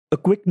A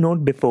quick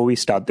note before we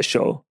start the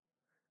show.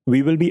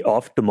 We will be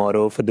off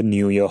tomorrow for the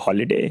New Year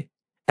holiday,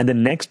 and the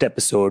next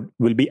episode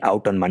will be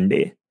out on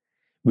Monday.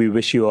 We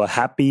wish you a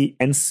happy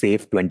and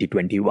safe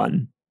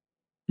 2021.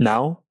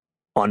 Now,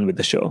 on with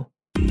the show.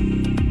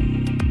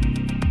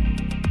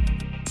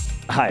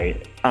 Hi,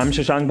 I'm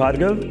Shashank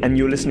Bhargav, and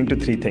you're listening to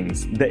Three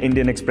Things, the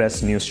Indian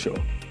Express news show.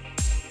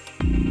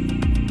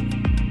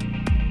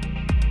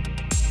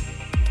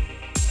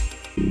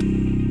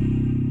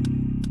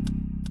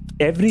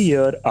 Every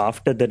year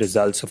after the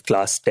results of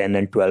class 10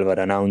 and 12 are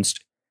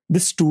announced, the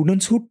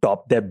students who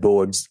top their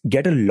boards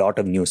get a lot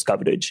of news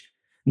coverage.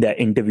 They're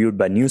interviewed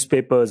by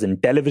newspapers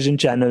and television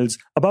channels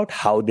about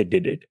how they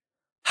did it.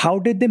 How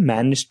did they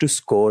manage to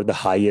score the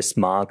highest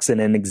marks in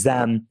an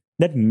exam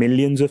that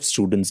millions of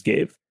students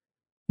gave?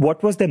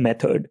 What was their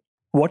method?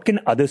 What can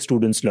other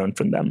students learn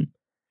from them?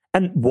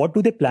 And what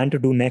do they plan to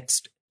do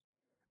next?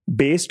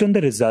 Based on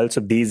the results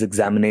of these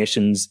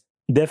examinations,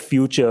 their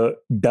future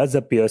does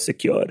appear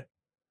secure.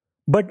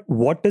 But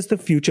what does the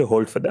future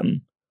hold for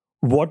them?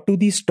 What do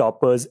these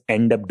toppers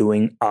end up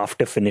doing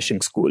after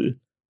finishing school?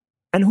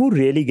 And who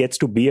really gets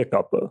to be a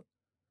topper?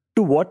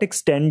 To what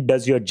extent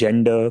does your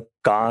gender,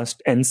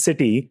 caste, and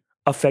city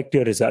affect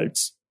your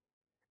results?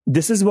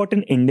 This is what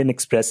an Indian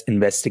Express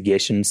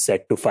investigation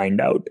set to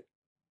find out.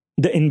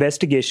 The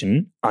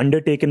investigation,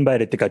 undertaken by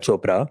Ritika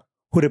Chopra,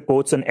 who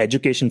reports on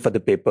education for the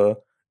paper,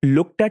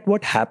 looked at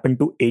what happened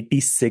to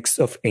 86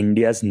 of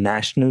India's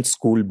national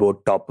school board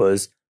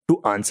toppers to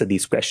answer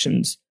these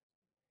questions.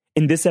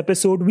 In this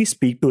episode, we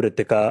speak to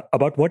Ritika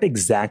about what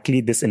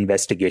exactly this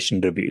investigation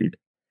revealed.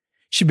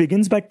 She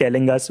begins by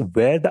telling us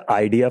where the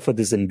idea for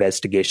this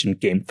investigation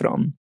came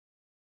from.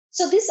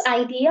 So this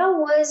idea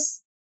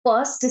was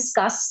first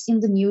discussed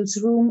in the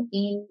newsroom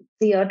in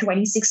the year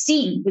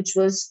 2016, which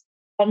was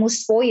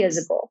almost 4 years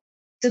ago.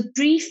 The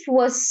brief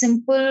was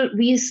simple.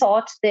 We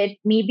thought that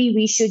maybe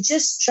we should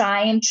just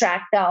try and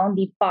track down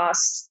the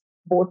past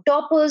board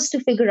toppers to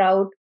figure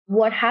out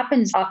what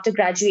happens after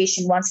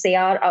graduation once they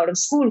are out of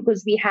school,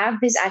 because we have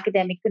this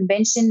academic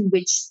convention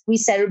which we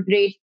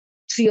celebrate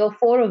 3 or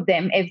 4 of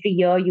them every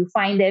year. You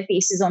find their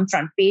faces on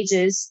front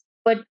pages,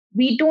 but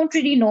we don't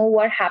really know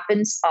what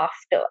happens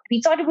after.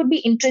 We thought it would be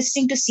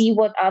interesting to see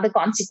what are the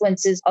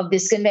consequences of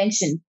this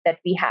convention that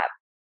we have.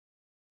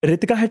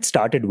 Ritika had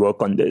started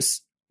work on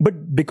this,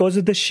 but because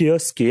of the sheer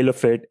scale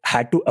of it,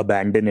 had to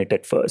abandon it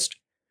at first.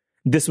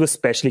 This was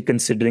especially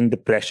considering the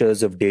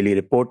pressures of daily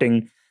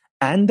reporting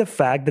and the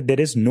fact that there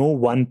is no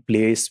one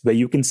place where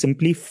you can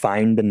simply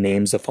find the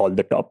names of all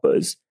the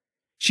toppers.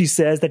 She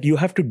says that you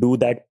have to do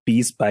that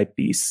piece by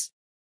piece.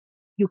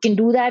 You can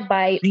do that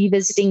by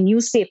revisiting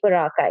newspaper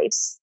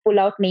archives, pull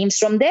out names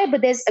from there.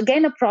 But there's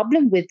again a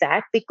problem with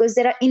that because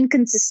there are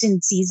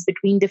inconsistencies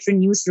between different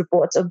news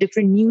reports of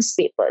different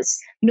newspapers.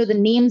 The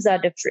names are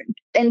different.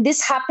 And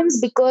this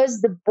happens because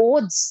the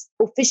boards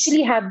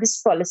officially have this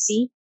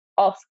policy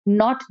of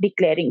not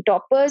declaring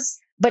toppers,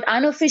 but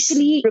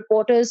unofficially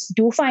reporters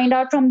do find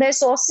out from their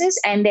sources,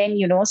 and then,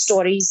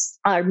 stories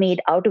are made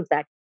out of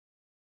that.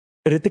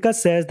 Ritika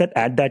says that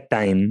at that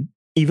time,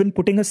 even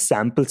putting a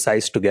sample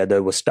size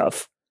together was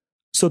tough.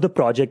 So the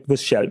project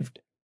was shelved.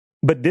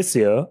 But this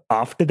year,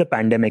 after the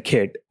pandemic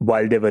hit,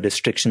 while there were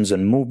restrictions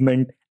on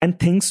movement and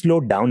things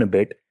slowed down a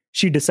bit,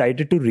 she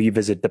decided to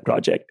revisit the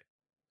project.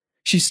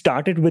 She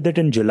started with it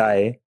in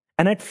July,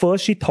 and at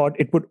first she thought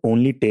it would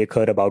only take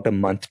her about a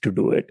month to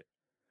do it.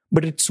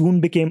 But it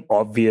soon became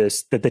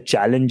obvious that the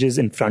challenges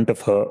in front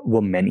of her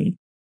were many.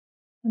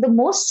 The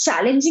most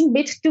challenging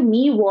bit to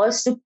me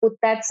was to put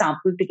that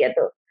sample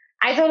together.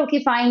 I thought,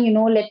 okay, fine,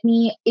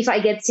 if I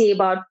get, say,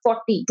 about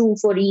 42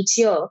 for each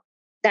year,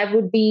 that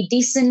would be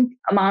decent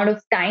amount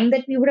of time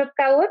that we would have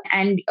covered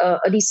and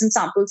a decent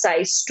sample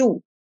size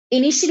too.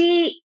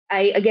 Initially,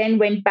 I again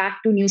went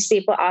back to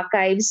newspaper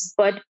archives,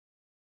 but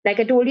like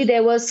I told you,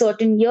 there were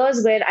certain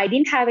years where I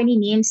didn't have any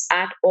names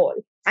at all.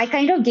 I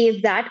kind of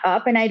gave that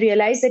up, and I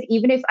realized that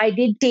even if I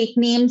did take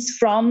names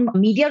from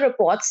media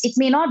reports, it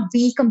may not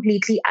be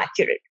completely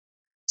accurate.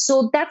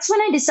 So that's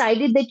when I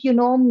decided that,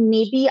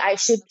 maybe I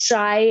should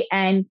try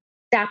and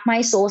tap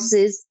my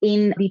sources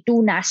in the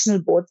 2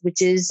 national boards,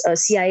 which is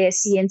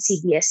CISE and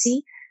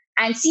CBSE,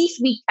 and see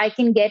if I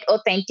can get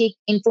authentic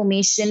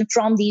information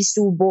from these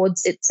 2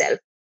 boards itself.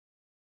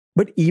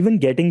 But even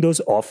getting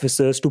those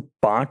officers to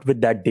part with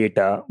that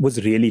data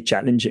was really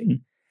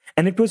challenging.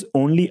 And it was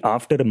only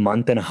after a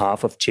month and a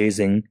half of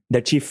chasing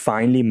that she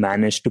finally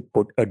managed to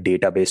put a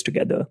database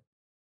together.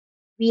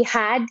 We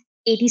had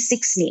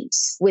 86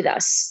 names with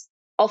us,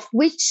 of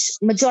which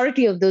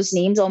majority of those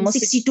names, almost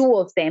 62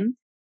 of them,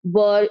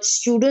 were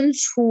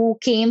students who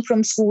came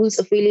from schools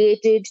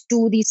affiliated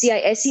to the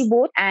CISE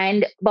board,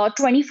 and about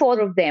 24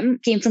 of them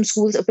came from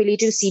schools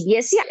affiliated to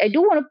CBSE. I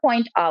do want to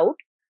point out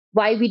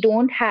why we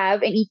don't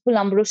have an equal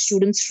number of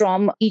students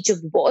from each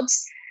of the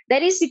boards.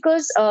 That is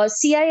because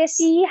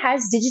CISE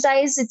has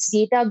digitized its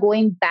data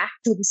going back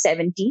to the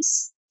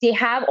 70s. They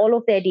have all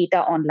of their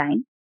data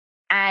online.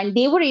 And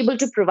they were able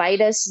to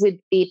provide us with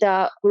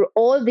data for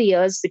all the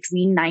years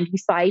between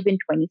 95 and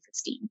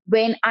 2015.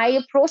 When I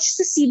approached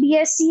the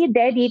CBSE,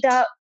 their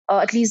data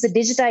at least the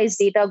digitized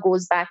data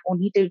goes back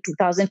only till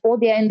 2004.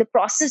 They are in the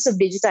process of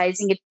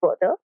digitizing it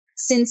further.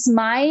 Since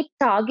my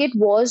target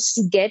was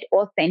to get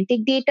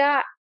authentic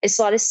data, as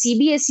far as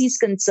CBSE is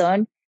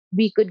concerned,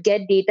 we could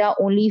get data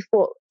only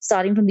for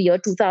starting from the year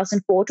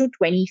 2004 to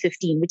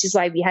 2015, which is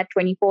why we had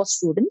 24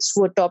 students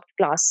who were topped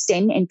class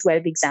 10 and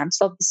 12 exams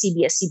of the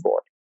CBSE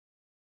board.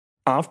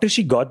 After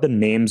she got the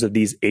names of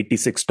these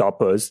 86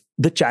 toppers,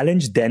 the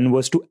challenge then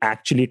was to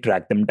actually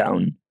track them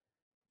down,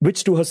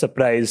 which to her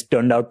surprise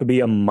turned out to be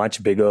a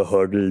much bigger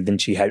hurdle than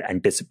she had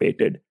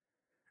anticipated.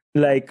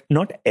 Like,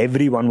 not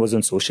everyone was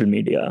on social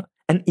media,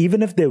 and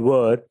even if they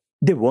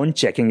weren't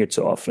checking it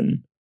so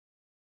often.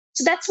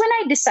 So that's when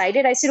I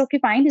decided, I said, okay,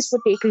 fine, this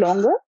would take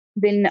longer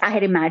than I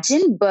had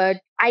imagined, but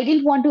I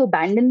didn't want to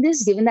abandon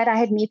this given that I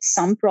had made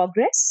some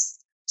progress.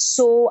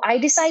 So I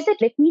decided,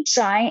 let me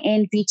try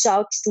and reach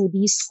out to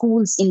these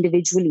schools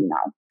individually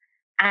now.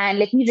 And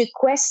let me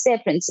request their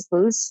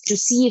principals to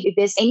see if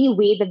there's any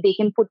way that they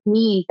can put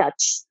me in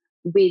touch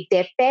with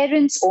their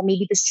parents or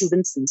maybe the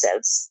students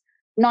themselves.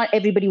 Not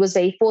everybody was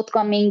very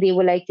forthcoming. They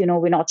were like,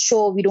 we're not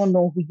sure. We don't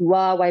know who you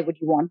are. Why would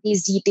you want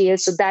these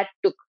details? So that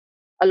took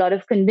a lot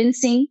of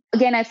convincing.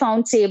 Again, I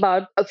found, say,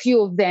 about a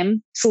few of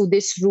them through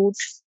this route.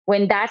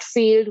 When that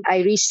failed, I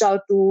reached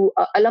out to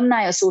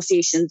alumni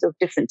associations of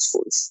different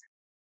schools.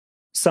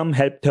 Some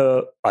helped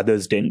her,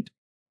 others didn't.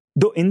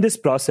 Though in this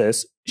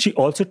process, she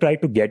also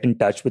tried to get in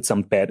touch with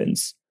some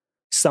parents,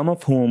 some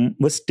of whom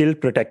were still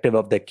protective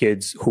of their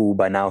kids who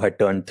by now had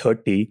turned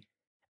 30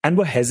 and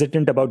were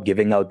hesitant about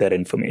giving out their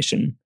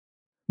information.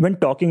 When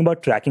talking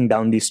about tracking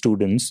down these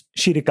students,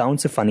 she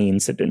recounts a funny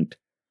incident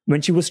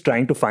when she was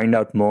trying to find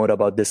out more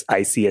about this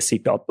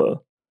ICSE topper.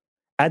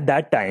 At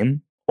that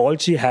time, all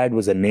she had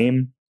was a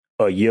name,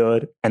 a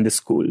year, and the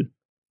school.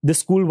 The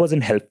school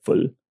wasn't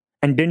helpful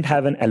and didn't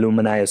have an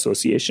alumni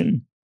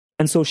association,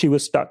 and so she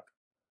was stuck.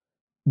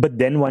 But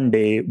then one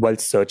day, while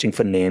searching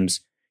for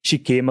names, she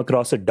came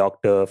across a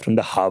doctor from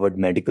the Harvard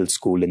Medical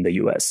School in the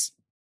US.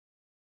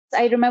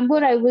 I remember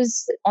I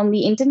was on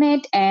the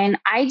internet and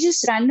I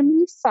just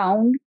randomly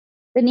found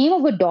the name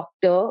of a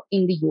doctor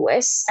in the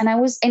US, and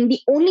the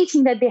only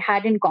thing that they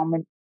had in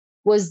common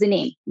was the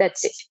name.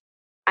 That's it.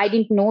 I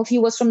didn't know if he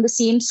was from the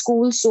same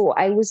school. So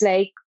I was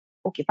like,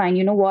 okay, fine.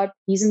 You know what?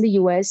 He's in the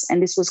US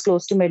and this was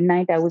close to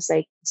midnight. I was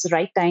like, it's the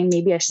right time.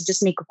 Maybe I should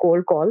just make a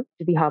cold call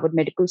to the Harvard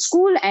Medical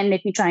School and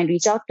let me try and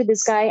reach out to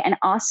this guy and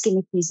ask him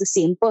if he's the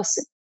same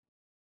person.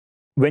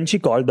 When she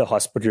called the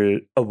hospital,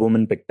 a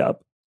woman picked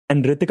up,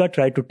 and Ritika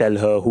tried to tell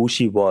her who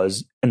she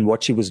was and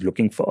what she was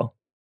looking for.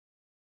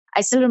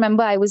 I still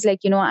remember I was like,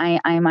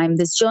 I'm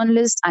this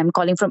journalist. I'm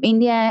calling from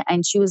India.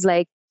 And she was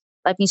like,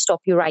 let me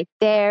stop you right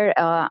there.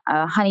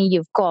 Honey,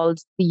 you've called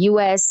the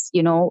US,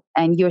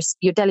 and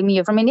you're telling me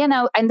you're from India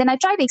now. And then I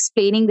tried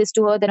explaining this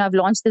to her. Then I've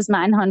launched this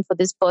manhunt for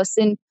this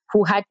person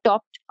who had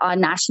topped our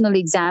national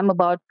exam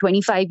about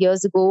 25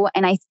 years ago.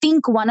 And I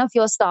think one of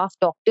your staff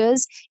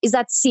doctors is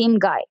that same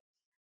guy.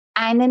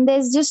 And then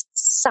there's just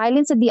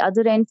silence at the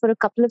other end for a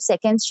couple of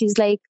seconds. She's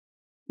like,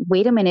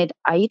 wait a minute,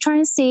 are you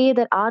trying to say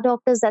that our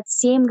doctor is that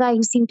same guy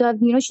who seemed to have,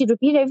 she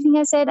repeated everything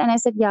I said? And I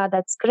said, yeah,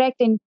 that's correct.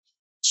 And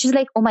she's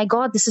like, oh my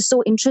God, this is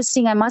so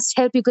interesting. I must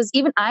help you because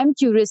even I'm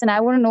curious and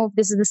I want to know if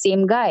this is the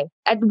same guy.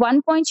 At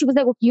one point, she was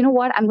like, okay, you know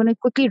what? I'm going to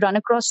quickly run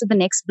across to the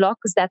next block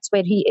because that's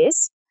where he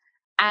is.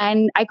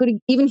 And I could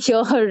even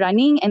hear her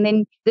running. And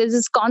then there's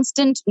this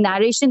constant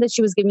narration that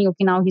she was giving.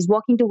 Okay, now he's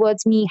walking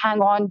towards me. Hang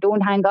on,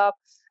 don't hang up.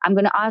 I'm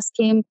going to ask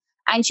him.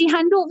 And she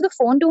handed over the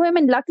phone to him.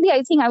 And luckily,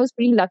 I think I was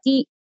pretty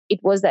lucky. It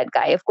was that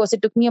guy. Of course,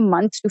 it took me a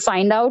month to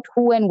find out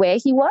who and where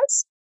he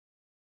was.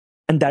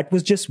 And that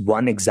was just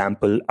one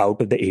example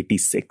out of the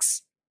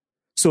 86.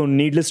 So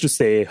needless to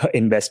say, her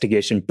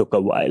investigation took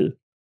a while,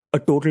 a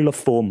total of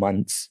 4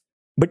 months.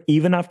 But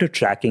even after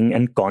tracking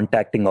and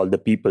contacting all the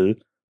people,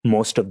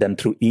 most of them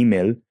through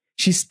email,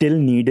 she still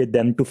needed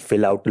them to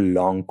fill out a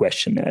long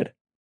questionnaire.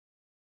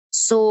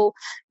 So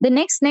the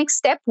next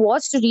step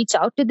was to reach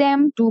out to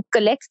them to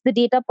collect the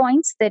data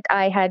points that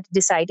I had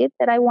decided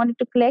that I wanted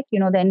to collect,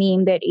 their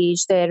name, their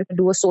age,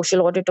 do a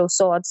social audit of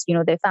sorts,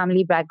 their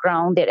family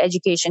background, their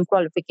education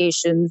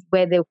qualifications,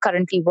 where they're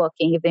currently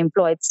working, if they're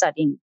employed,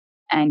 studying,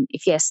 and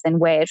if yes, then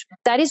where.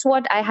 That is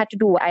what I had to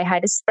do. I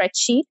had a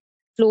spreadsheet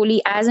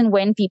slowly as and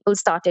when people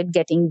started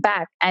getting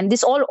back. And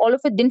this all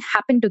of it didn't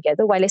happen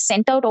together. While I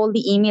sent out all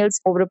the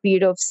emails over a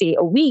period of, say,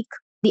 a week,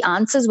 the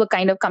answers were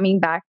kind of coming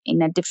back in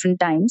at different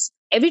times.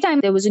 Every time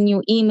there was a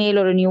new email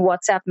or a new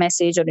WhatsApp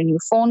message or a new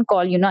phone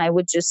call, I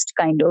would just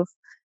kind of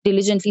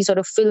diligently sort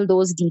of fill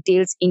those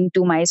details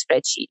into my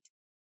spreadsheet.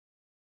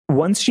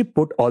 Once she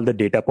put all the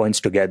data points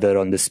together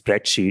on the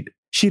spreadsheet,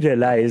 she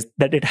realized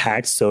that it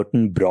had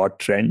certain broad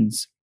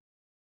trends.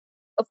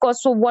 Of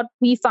course, so what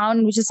we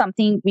found, which is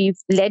something we've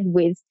led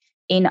with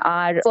in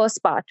our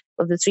first part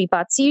of the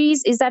 3-part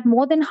series, is that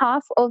more than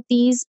half of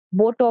these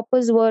board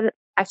toppers were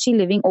actually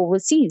living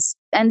overseas.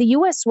 And the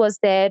US was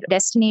their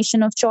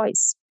destination of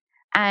choice.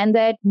 And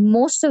that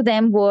most of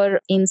them were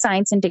in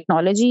science and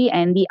technology,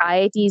 and the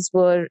IITs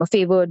were a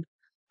favored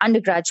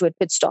undergraduate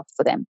pit stop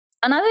for them.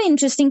 Another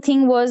interesting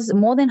thing was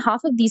more than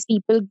half of these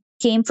people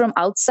came from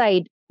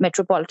outside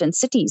metropolitan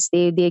cities.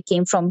 They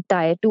came from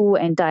tier 2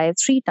 and tier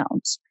 3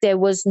 towns. There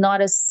was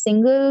not a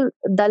single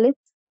Dalit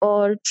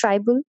or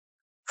tribal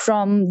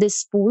from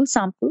this pool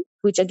sample,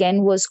 which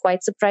again was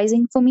quite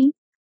surprising for me.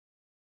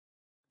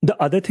 The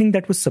other thing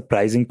that was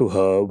surprising to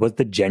her was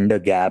the gender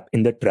gap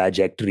in the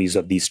trajectories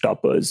of these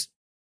toppers.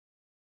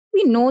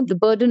 We know the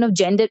burden of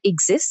gender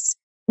exists.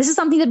 This is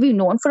something that we've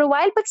known for a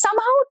while, but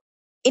somehow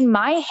in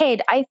my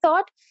head, I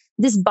thought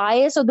this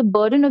bias or the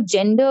burden of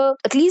gender,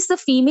 at least the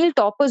female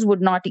toppers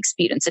would not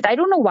experience it. I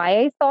don't know why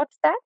I thought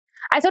that.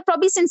 I thought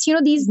probably since,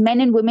 these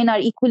men and women are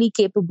equally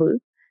capable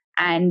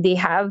and they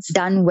have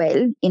done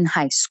well in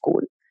high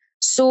school.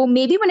 So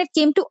maybe when it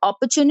came to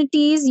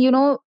opportunities,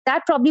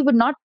 that probably would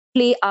not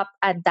play up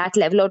at that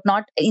level or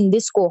not in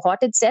this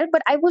cohort itself,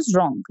 but I was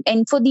wrong.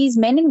 And for these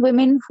men and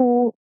women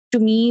who to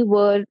me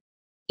were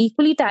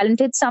equally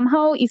talented,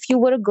 somehow if you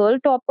were a girl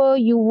topper,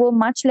 you were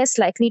much less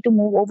likely to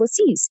move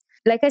overseas.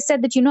 Like I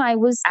said that, I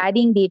was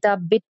adding data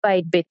bit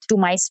by bit to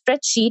my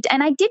spreadsheet.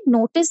 And I did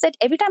notice that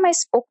every time I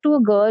spoke to a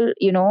girl,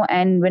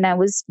 and when I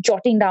was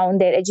jotting down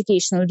their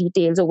educational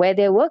details or where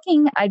they're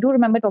working, I do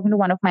remember talking to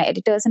one of my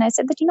editors and I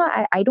said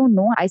that, I don't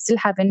know. I still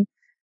haven't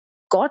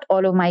got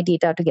all of my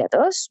data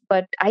together,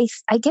 but I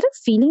get a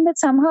feeling that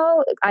somehow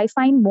I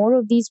find more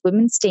of these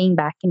women staying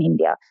back in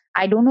India.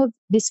 I don't know if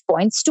this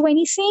points to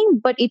anything,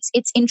 but it's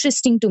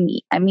interesting to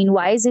me. I mean,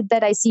 why is it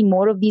that I see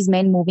more of these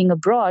men moving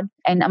abroad,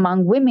 and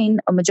among women,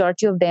 a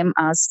majority of them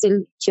are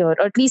still here,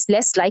 or at least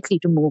less likely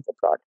to move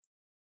abroad?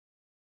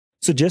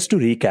 So just to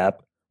recap,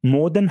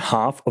 more than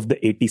half of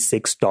the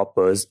 86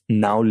 toppers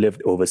now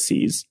lived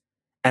overseas.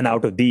 And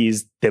out of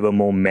these, there were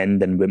more men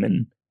than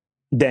women.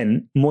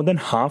 Then, more than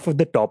half of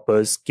the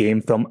toppers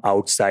came from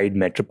outside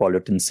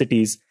metropolitan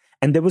cities,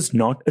 and there was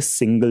not a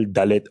single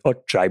Dalit or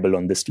tribal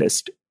on this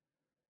list.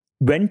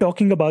 When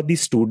talking about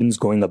these students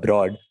going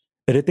abroad,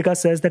 Ritika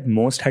says that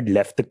most had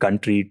left the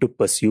country to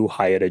pursue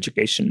higher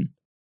education.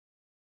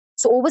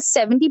 So, over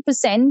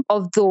 70%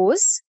 of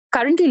those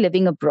currently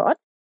living abroad,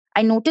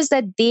 I noticed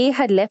that they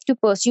had left to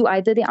pursue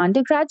either the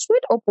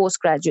undergraduate or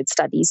postgraduate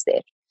studies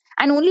there.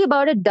 And only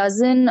about a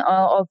dozen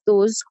of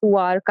those who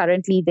are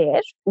currently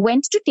there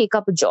went to take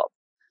up a job.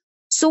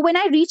 So when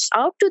I reached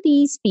out to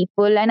these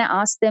people and I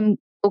asked them,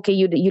 okay,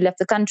 you left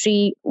the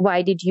country.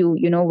 Why did you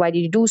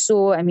do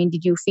so? I mean,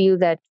 did you feel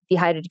that the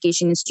higher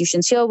education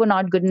institutions here were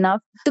not good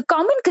enough? The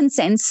common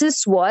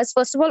consensus was,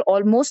 first of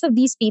all most of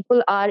these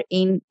people are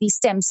in the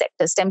STEM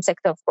sector. STEM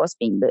sector, of course,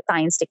 being the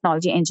science,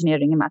 technology,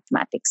 engineering, and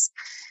mathematics.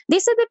 They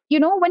said that,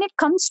 when it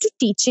comes to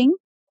teaching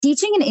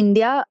in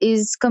India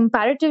is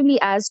comparatively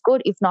as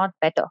good, if not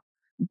better.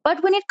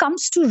 But when it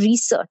comes to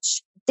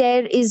research,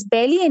 there is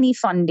barely any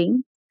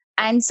funding.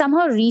 And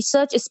somehow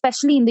research,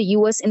 especially in the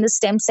US in the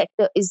STEM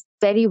sector, is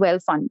very well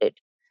funded.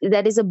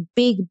 That is a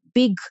big,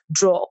 big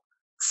draw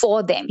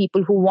for them,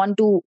 people who want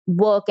to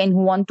work and who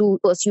want to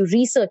pursue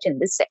research in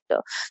this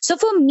sector. So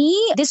for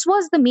me, this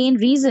was the main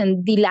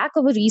reason, the lack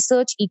of a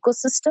research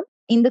ecosystem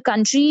in the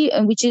country,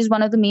 which is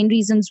one of the main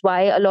reasons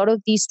why a lot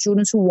of these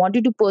students who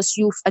wanted to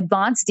pursue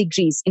advanced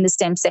degrees in the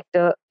STEM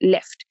sector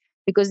left,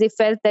 because they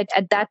felt that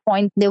at that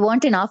point there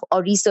weren't enough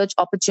or research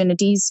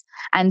opportunities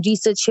and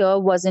research here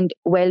wasn't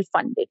well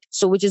funded.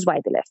 So which is why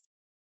they left.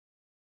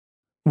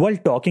 While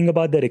talking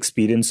about their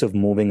experience of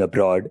moving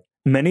abroad,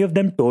 many of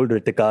them told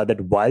Ritika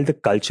that while the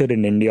culture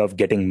in India of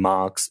getting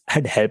marks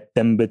had helped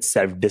them with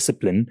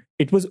self-discipline,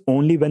 it was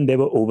only when they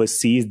were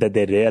overseas that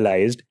they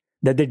realized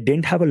that they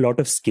didn't have a lot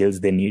of skills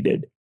they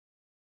needed.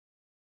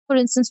 For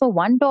instance, for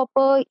one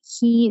topper,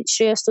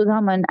 Shreyas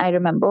Sudhaman, I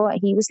remember,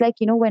 he was like,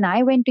 when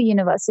I went to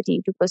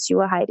university to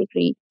pursue a high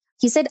degree,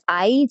 he said,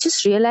 I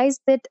just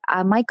realized that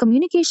my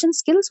communication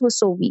skills were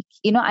so weak.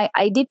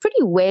 I did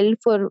pretty well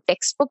for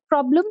textbook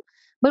problem,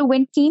 but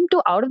when it came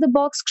to out of the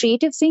box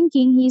creative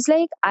thinking, he's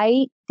like,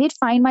 I did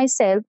find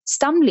myself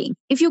stumbling.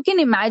 If you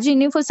can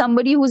imagine, for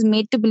somebody who's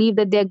made to believe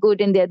that they're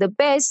good and they're the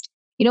best,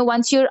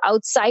 once you're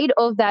outside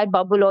of that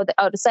bubble or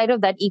outside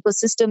of that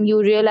ecosystem, you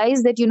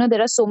realize that,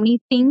 there are so many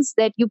things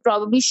that you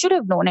probably should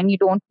have known and you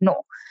don't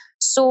know.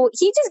 So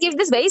he just gave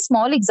this very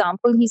small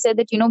example. He said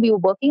that, we were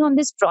working on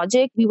this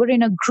project. We were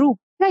in a group.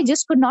 I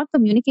just could not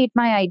communicate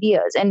my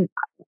ideas and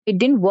it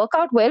didn't work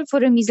out well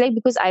for him. He's like,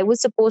 because I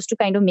was supposed to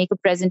kind of make a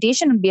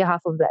presentation on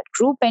behalf of that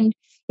group. And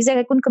he's like,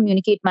 I couldn't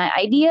communicate my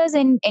ideas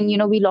and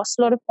we lost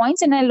a lot of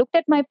points. And I looked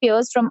at my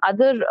peers from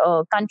other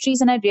countries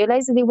and I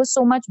realized that they were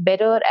so much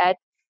better at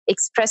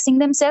expressing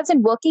themselves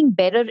and working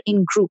better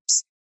in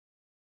groups.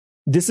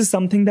 This is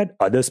something that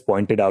others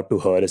pointed out to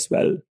her as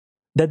well,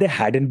 that they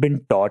hadn't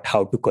been taught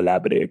how to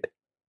collaborate,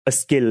 a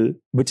skill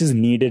which is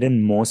needed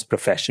in most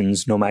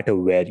professions, no matter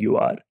where you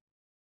are.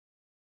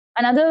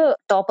 Another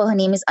topper, her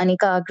name is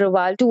Anika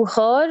Agrawal. To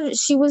her,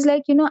 she was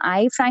like,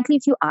 I frankly,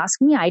 if you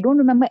ask me, I don't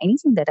remember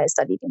anything that I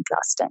studied in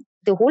class 10.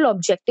 The whole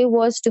objective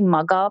was to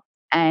mug up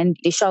and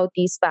dish out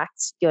these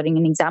facts during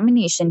an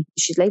examination.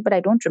 She's like, but I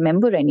don't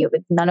remember any of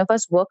it. None of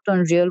us worked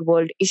on real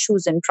world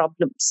issues and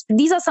problems.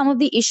 These are some of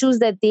the issues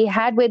that they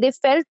had where they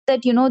felt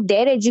that,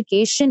 their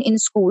education in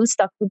school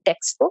stuck to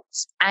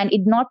textbooks and it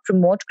did not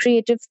promote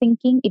creative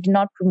thinking. It did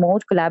not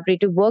promote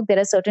collaborative work. There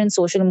are certain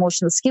social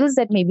emotional skills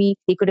that maybe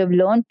they could have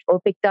learned or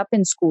picked up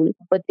in school,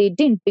 but they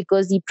didn't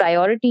because the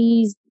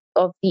priorities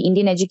of the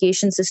Indian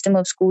education system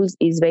of schools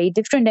is very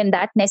different. And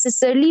that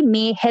necessarily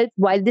may help,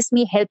 while this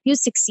may help you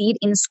succeed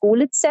in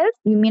school itself,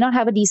 you may not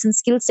have a decent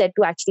skill set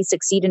to actually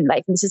succeed in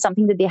life. And this is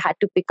something that they had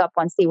to pick up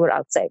once they were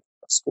outside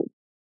of school.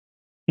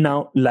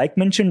 Now, like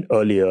mentioned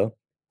earlier,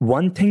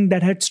 one thing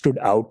that had stood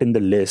out in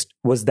the list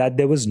was that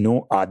there was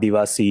no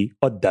Adivasi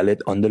or Dalit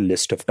on the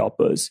list of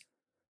toppers,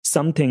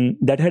 something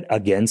that had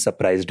again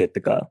surprised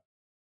Ritika.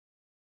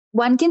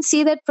 One can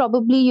say that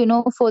probably,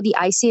 for the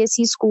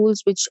ICSE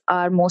schools, which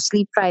are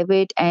mostly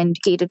private and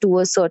cater to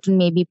a certain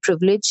maybe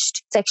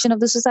privileged section of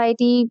the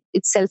society,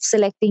 it's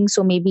self-selecting.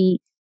 So maybe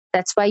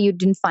that's why you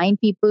didn't find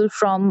people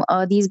from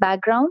these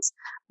backgrounds.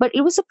 But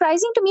it was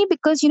surprising to me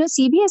because,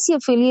 CBSE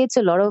affiliates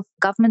a lot of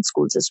government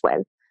schools as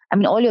well. I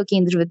mean, all your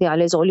Kendriya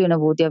Vidyalayas, all your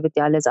Navodaya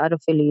Vidyalayas are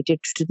affiliated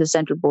to the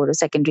Central Board of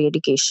Secondary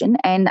Education.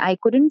 And I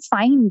couldn't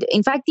find,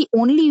 in fact, the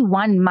only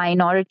one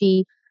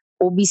minority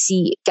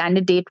OBC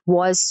candidate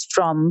was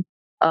from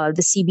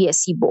the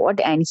CBSE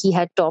board, and he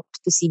had topped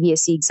the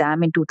CBSE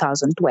exam in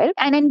 2012.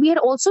 And then we had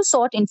also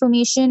sought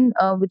information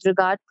with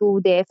regard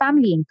to their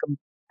family income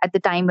at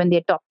the time when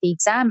they topped the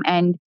exam.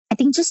 And I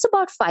think just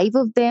about 5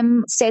 of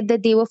them said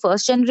that they were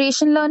first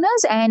generation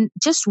learners, and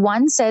just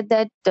one said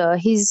that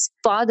his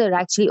father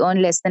actually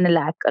earned less than a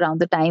lakh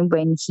around the time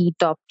when he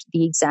topped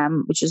the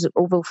exam, which is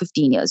over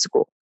 15 years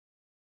ago.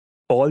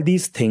 All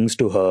these things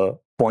to her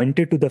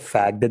pointed to the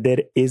fact that there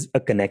is a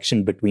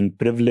connection between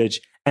privilege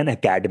and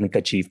academic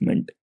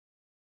achievement.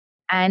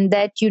 And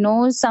that,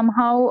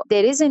 somehow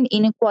there is an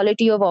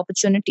inequality of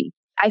opportunity.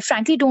 I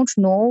frankly don't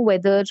know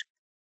whether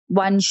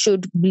one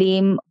should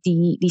blame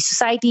the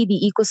society,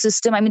 the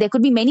ecosystem. I mean, there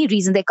could be many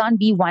reasons. There can't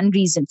be one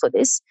reason for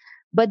this.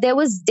 But there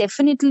was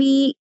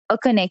definitely a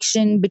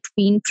connection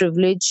between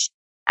privilege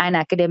and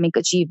academic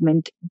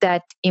achievement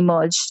that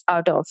emerged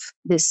out of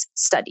this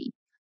study.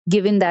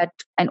 Given that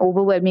an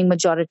overwhelming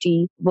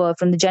majority were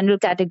from the general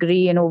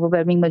category, an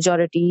overwhelming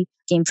majority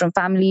came from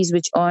families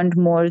which earned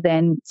more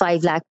than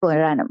 5 lakh per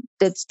annum.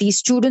 That these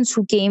students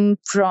who came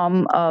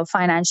from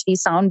financially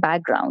sound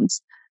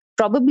backgrounds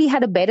probably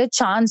had a better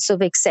chance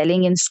of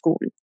excelling in school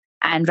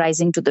and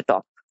rising to the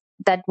top.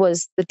 That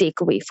was the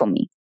takeaway for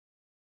me.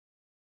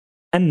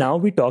 And now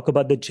we talk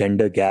about the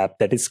gender gap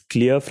that is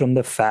clear from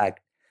the fact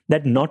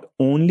that not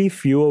only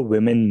fewer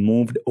women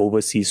moved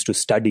overseas to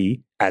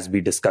study, as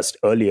we discussed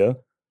earlier,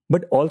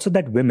 but also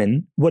that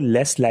women were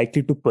less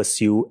likely to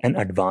pursue an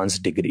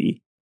advanced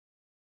degree.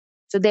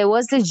 So there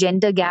was the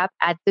gender gap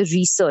at the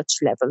research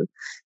level.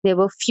 There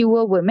were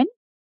fewer women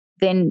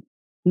than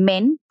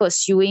men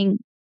pursuing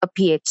a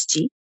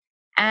PhD.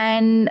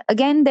 And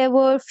again, there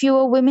were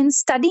fewer women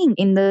studying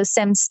in the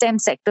STEM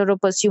sector or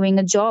pursuing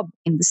a job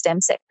in the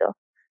STEM sector.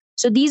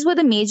 So these were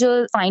the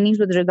major findings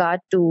with regard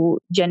to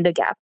gender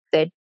gap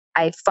that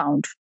I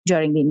found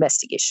during the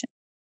investigation.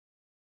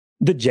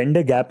 The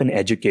gender gap in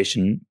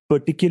education,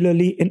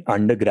 particularly in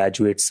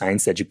undergraduate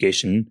science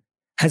education,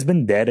 has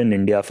been there in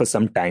India for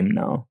some time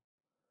now.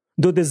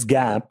 Though this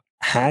gap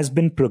has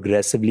been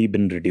progressively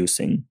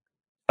reducing.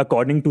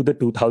 According to the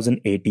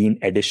 2018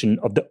 edition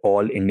of the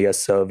All India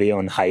Survey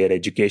on Higher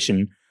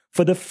Education,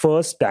 for the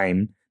first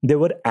time, there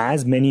were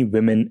as many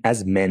women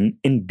as men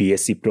in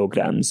BSc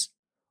programs.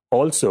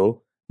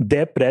 Also,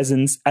 their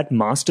presence at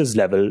master's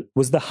level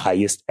was the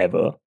highest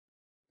ever.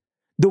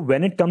 Though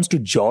when it comes to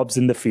jobs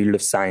in the field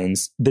of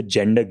science, the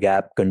gender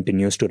gap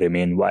continues to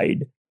remain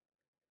wide.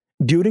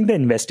 During the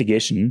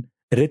investigation,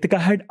 Ritika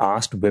had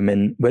asked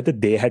women whether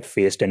they had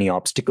faced any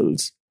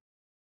obstacles.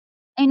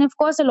 And of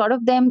course, a lot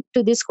of them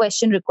to this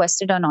question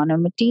requested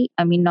anonymity.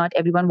 I mean, not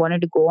everyone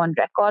wanted to go on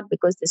record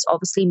because this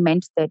obviously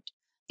meant that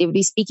they would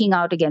be speaking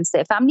out against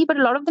their family. But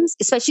a lot of them,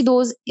 especially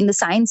those in the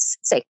science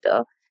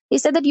sector, they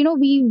said that,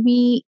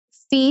 we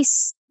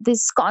face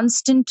this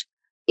constant,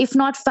 if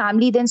not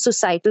family, then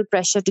societal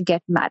pressure to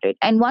get married.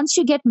 And once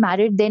you get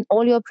married, then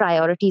all your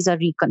priorities are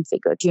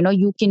reconfigured.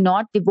 You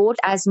cannot devote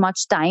as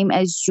much time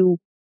as you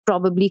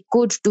probably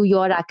could to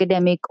your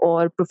academic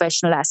or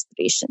professional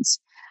aspirations.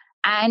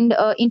 And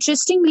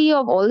interestingly,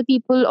 of all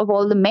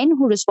the men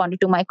who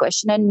responded to my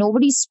question, and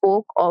nobody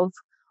spoke of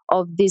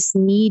this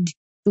need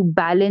to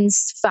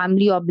balance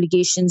family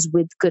obligations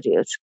with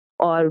career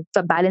or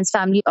to balance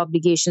family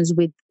obligations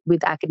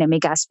with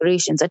academic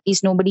aspirations. At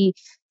least nobody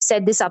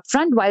said this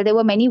upfront, while there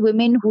were many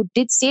women who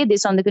did say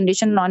this on the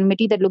condition of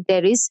anonymity that, look,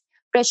 there is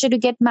pressure to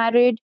get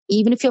married.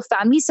 Even if your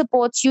family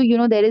supports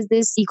you, there is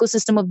this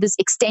ecosystem of this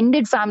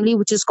extended family,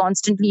 which is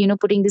constantly,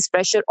 putting this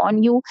pressure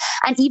on you.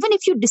 And even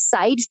if you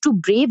decide to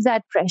brave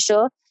that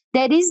pressure,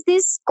 there is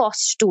this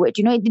cost to it.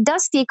 It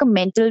does take a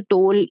mental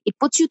toll. It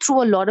puts you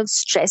through a lot of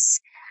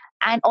stress.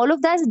 And all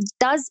of that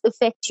does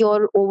affect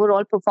your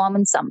overall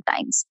performance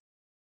sometimes.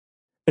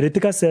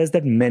 Ritika says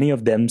that many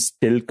of them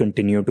still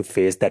continue to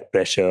face that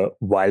pressure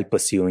while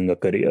pursuing a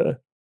career.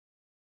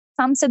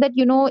 Some say that,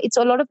 it's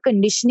a lot of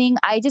conditioning.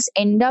 I just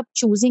end up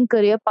choosing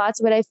career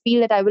paths where I feel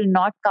that I will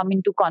not come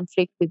into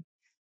conflict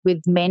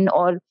with men,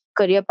 or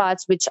career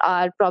paths which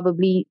are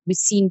probably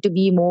seen to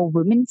be more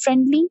women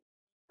friendly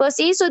per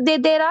se. So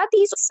there are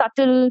these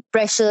subtle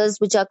pressures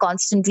which are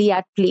constantly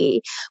at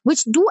play,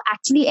 which do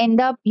actually end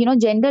up,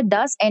 gender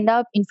does end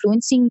up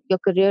influencing your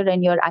career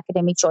and your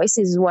academic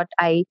choices, is what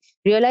I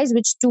realized,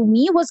 which to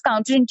me was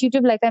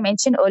counterintuitive. Like I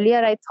mentioned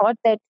earlier, I thought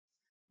that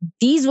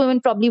these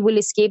women probably will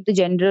escape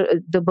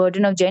the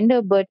burden of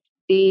gender, but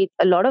a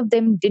lot of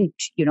them didn't.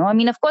 I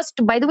mean, of course,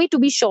 by the way, to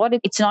be sure,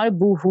 it's not a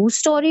boo-hoo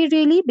story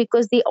really,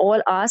 because they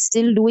all are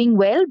still doing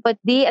well, but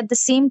they at the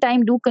same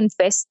time do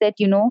confess that,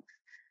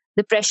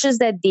 the pressures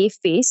that they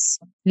face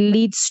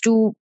leads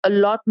to a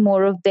lot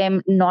more of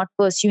them not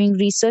pursuing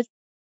research.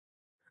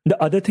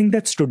 The other thing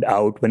that stood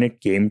out when it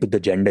came to the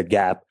gender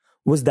gap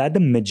was that the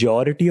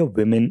majority of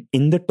women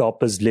in the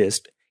toppers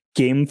list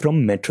came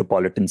from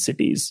metropolitan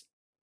cities.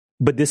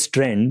 But this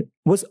trend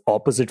was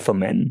opposite for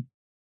men.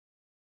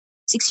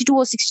 62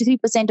 or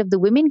 63% of the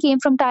women came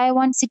from Tier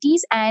 1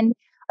 cities, and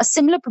a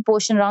similar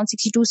proportion, around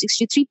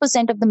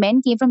 62-63% of the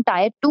men, came from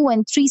Tier 2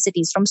 and 3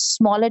 cities, from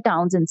smaller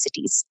towns and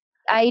cities.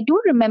 I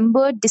do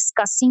remember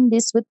discussing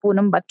this with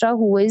Poonam Batra,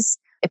 who is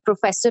a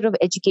professor of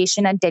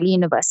education at Delhi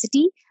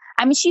University.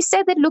 I mean, she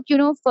said that, look,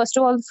 first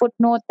of all,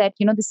 footnote that,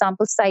 the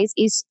sample size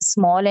is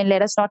small, and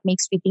let us not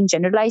make sweeping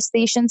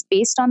generalizations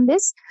based on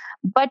this.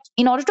 But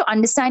in order to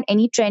understand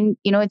any trend,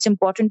 it's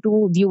important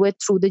to view it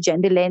through the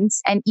gender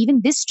lens. And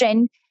even this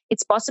trend,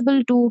 it's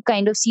possible to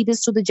kind of see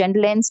this through the gender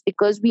lens,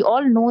 because we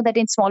all know that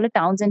in smaller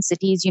towns and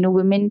cities,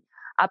 women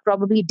are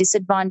probably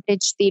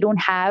disadvantaged. They don't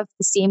have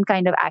the same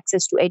kind of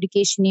access to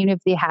education. Even if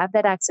they have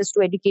that access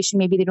to education,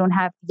 maybe they don't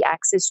have the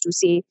access to,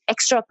 say,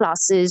 extra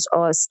classes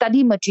or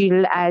study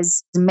material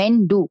as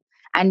men do.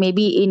 And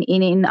maybe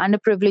in an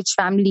underprivileged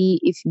family,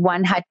 if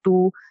one had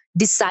to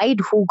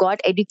decide who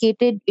got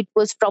educated, it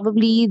was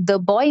probably the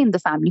boy in the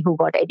family who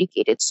got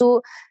educated.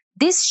 So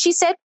this, she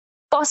said,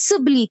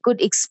 possibly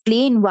could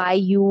explain why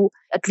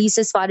at least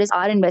as far as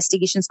our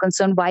investigation is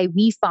concerned, why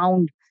we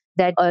found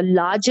that a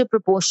larger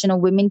proportion of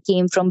women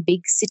came from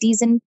big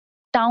cities and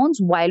towns,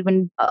 while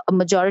when a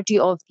majority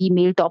of the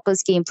male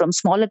toppers came from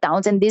smaller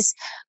towns. And this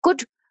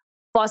could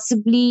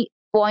possibly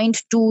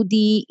point to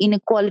the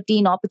inequality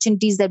in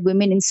opportunities that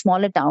women in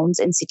smaller towns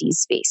and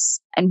cities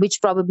face, and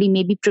which probably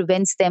maybe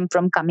prevents them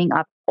from coming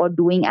up or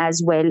doing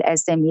as well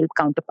as their male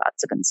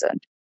counterparts are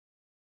concerned.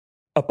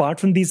 Apart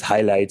from these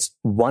highlights,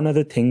 one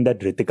other thing that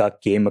Ritika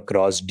came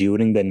across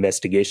during the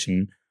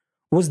investigation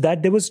was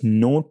that there was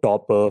no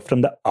topper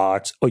from the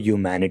arts or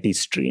humanities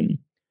stream.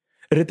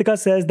 Ritika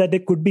says that there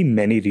could be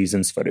many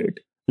reasons for it,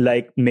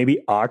 like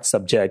maybe art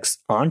subjects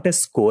aren't as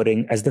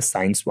scoring as the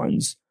science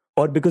ones,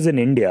 or because in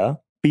India,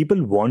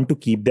 people want to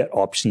keep their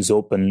options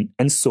open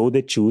and so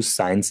they choose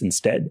science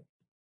instead.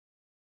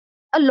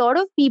 A lot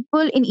of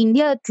people in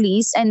India, at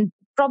least, and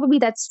probably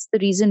that's the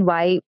reason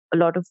why a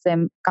lot of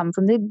them come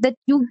from that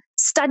you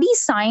study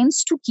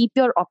science to keep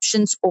your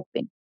options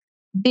open.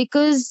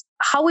 Because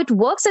how it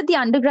works at the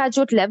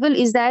undergraduate level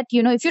is that,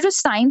 if you're a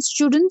science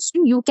student,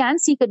 you can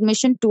seek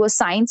admission to a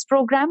science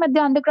program at the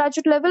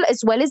undergraduate level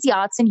as well as the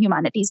arts and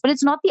humanities, but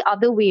it's not the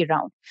other way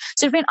around.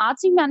 So if you're an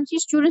arts and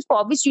humanities student, for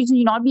obvious reasons,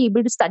 you'll not be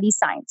able to study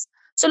science.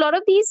 So a lot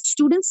of these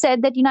students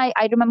said that,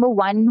 I remember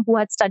one who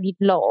had studied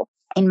law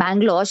in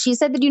Bangalore. She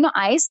said that,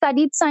 I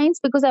studied science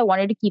because I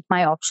wanted to keep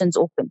my options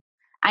open.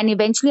 And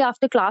eventually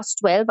after class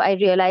 12, I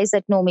realized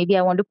that no, maybe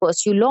I want to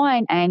pursue law.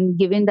 And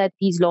given that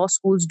these law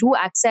schools do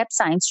accept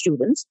science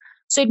students,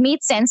 so it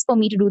made sense for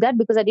me to do that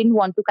because I didn't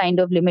want to kind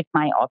of limit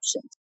my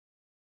options.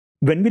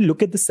 When we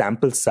look at the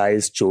sample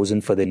size chosen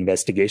for the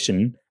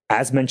investigation,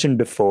 as mentioned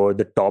before,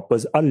 the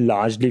toppers are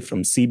largely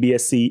from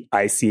CBSE,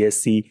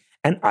 ICSE,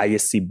 and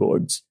ISC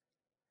boards.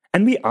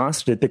 And we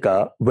asked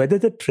Ritika whether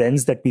the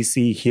trends that we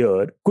see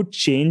here could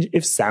change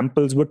if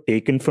samples were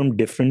taken from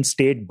different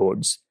state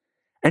boards.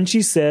 And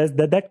she says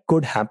that that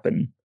could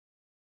happen.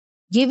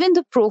 Given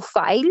the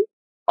profile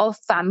of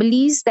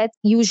families that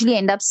usually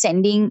end up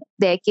sending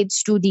their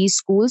kids to these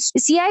schools,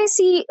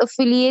 CIC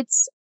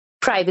affiliates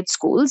private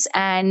schools,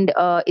 and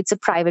it's a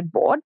private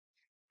board.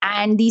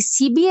 And the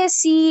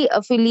CBSE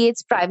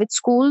affiliates private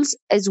schools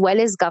as well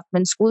as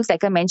government schools.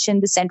 Like I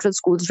mentioned, the central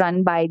schools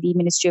run by the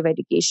Ministry of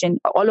Education,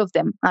 all of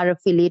them are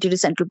affiliated to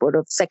Central Board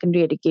of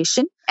Secondary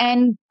Education.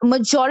 And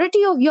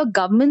majority of your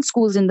government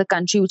schools in the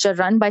country, which are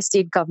run by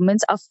state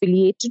governments, are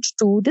affiliated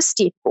to the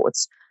state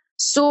boards.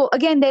 So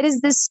again, there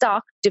is this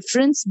stark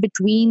difference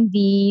between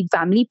the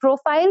family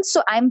profiles.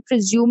 So I'm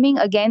presuming,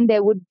 again,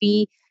 there would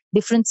be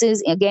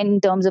differences, again, in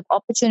terms of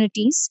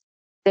opportunities.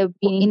 There would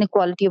be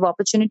inequality of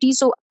opportunity.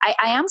 So I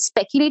am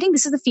speculating.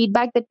 This is the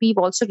feedback that we've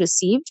also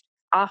received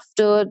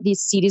after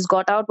this series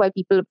got out. While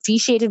people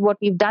appreciated what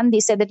we've done, they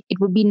said that it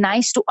would be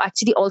nice to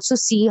actually also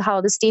see how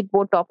the state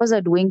board toppers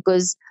are doing,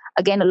 because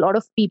again, a lot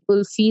of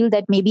people feel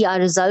that maybe our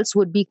results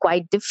would be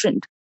quite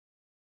different.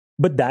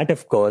 But that,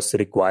 of course,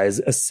 requires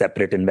a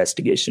separate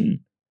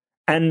investigation.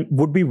 and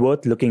would be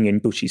worth looking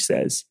into, she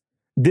says.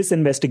 This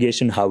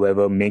investigation,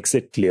 however, makes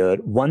it clear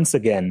once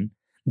again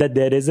that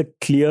there is a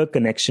clear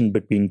connection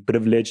between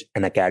privilege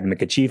and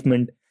academic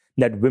achievement,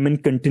 that women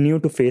continue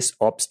to face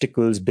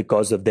obstacles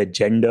because of their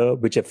gender,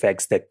 which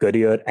affects their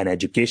career and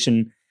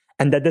education,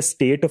 and that the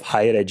state of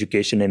higher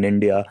education in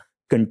India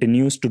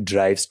continues to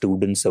drive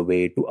students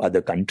away to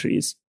other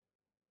countries.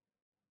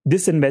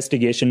 This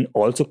investigation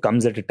also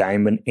comes at a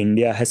time when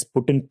India has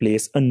put in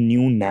place a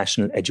new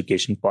national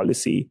education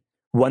policy,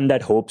 one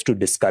that hopes to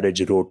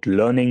discourage rote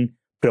learning,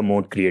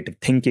 promote creative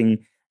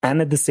thinking,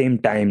 and at the same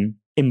time,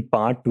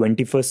 impart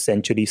 21st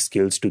century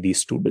skills to these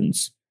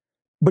students.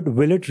 But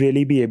will it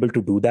really be able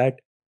to do that?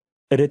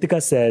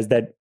 Ritika says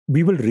that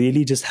we will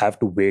really just have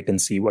to wait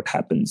and see what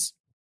happens.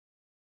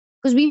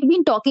 Because we've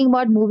been talking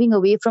about moving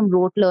away from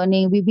rote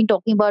learning. We've been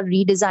talking about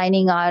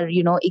redesigning our,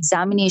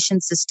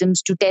 examination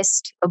systems to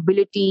test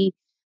ability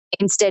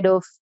instead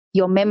of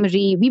your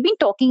memory. We've been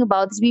talking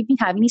about this. We've been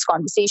having these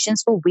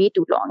conversations for way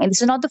too long. And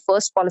this is not the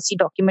first policy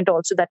document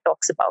also that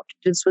talks about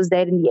it. This was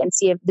there in the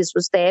NCF. This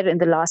was there in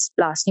the last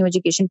new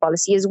education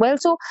policy as well.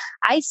 So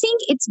I think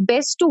it's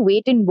best to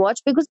wait and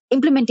watch, because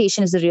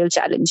implementation is the real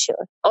challenge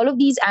here. All of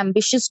these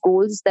ambitious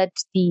goals that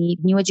the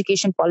new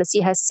education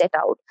policy has set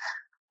out,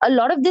 a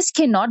lot of this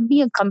cannot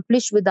be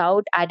accomplished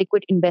without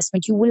adequate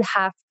investment. You will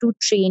have to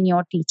train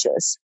your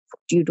teachers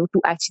to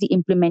actually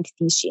implement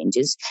these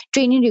changes.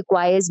 Training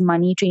requires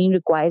money, training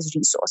requires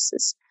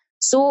resources.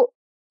 So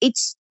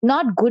it's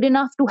not good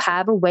enough to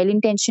have a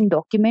well-intentioned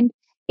document.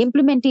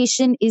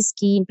 Implementation is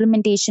key.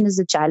 Implementation is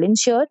the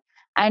challenge here.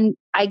 And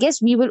I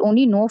guess we will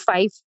only know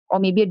 5 or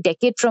maybe a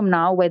decade from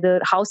now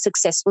how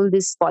successful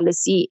this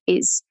policy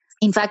is.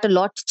 In fact, a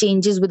lot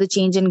changes with a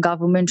change in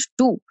government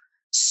too.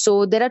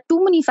 So there are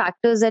too many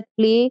factors at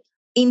play.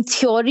 In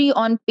theory,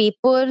 on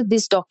paper,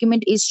 this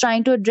document is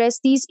trying to address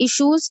these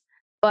issues.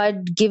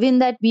 But given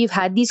that we've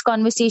had these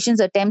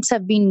conversations, attempts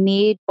have been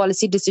made,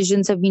 policy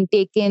decisions have been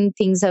taken,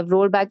 things have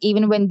rolled back.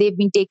 Even when they've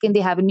been taken, they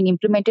haven't been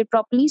implemented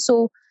properly.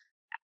 So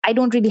I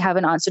don't really have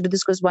an answer to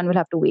this, because one will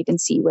have to wait and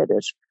see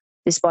whether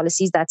this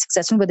policy is that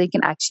successful, whether it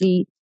can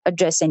actually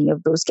address any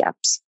of those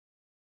gaps.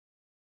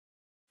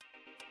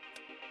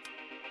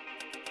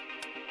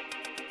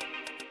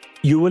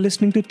 You were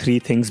listening to Three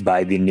Things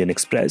by The Indian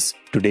Express.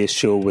 Today's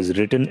show was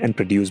written and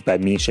produced by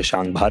me,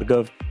 Shashank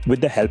Bhargav,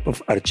 with the help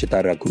of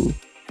Archita Raghu,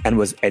 and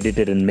was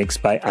edited and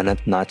mixed by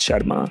Anant Nath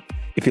Sharma.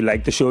 If you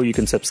like the show, you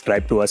can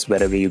subscribe to us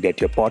wherever you get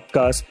your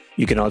podcasts.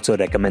 You can also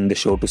recommend the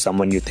show to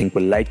someone you think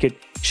will like it.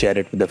 Share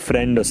it with a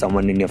friend or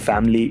someone in your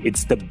family.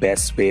 It's the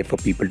best way for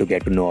people to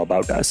get to know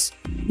about us.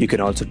 You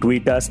can also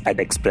tweet us at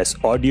Express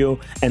Audio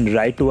and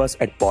write to us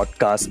at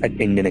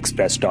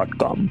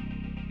podcast@indianexpress.com.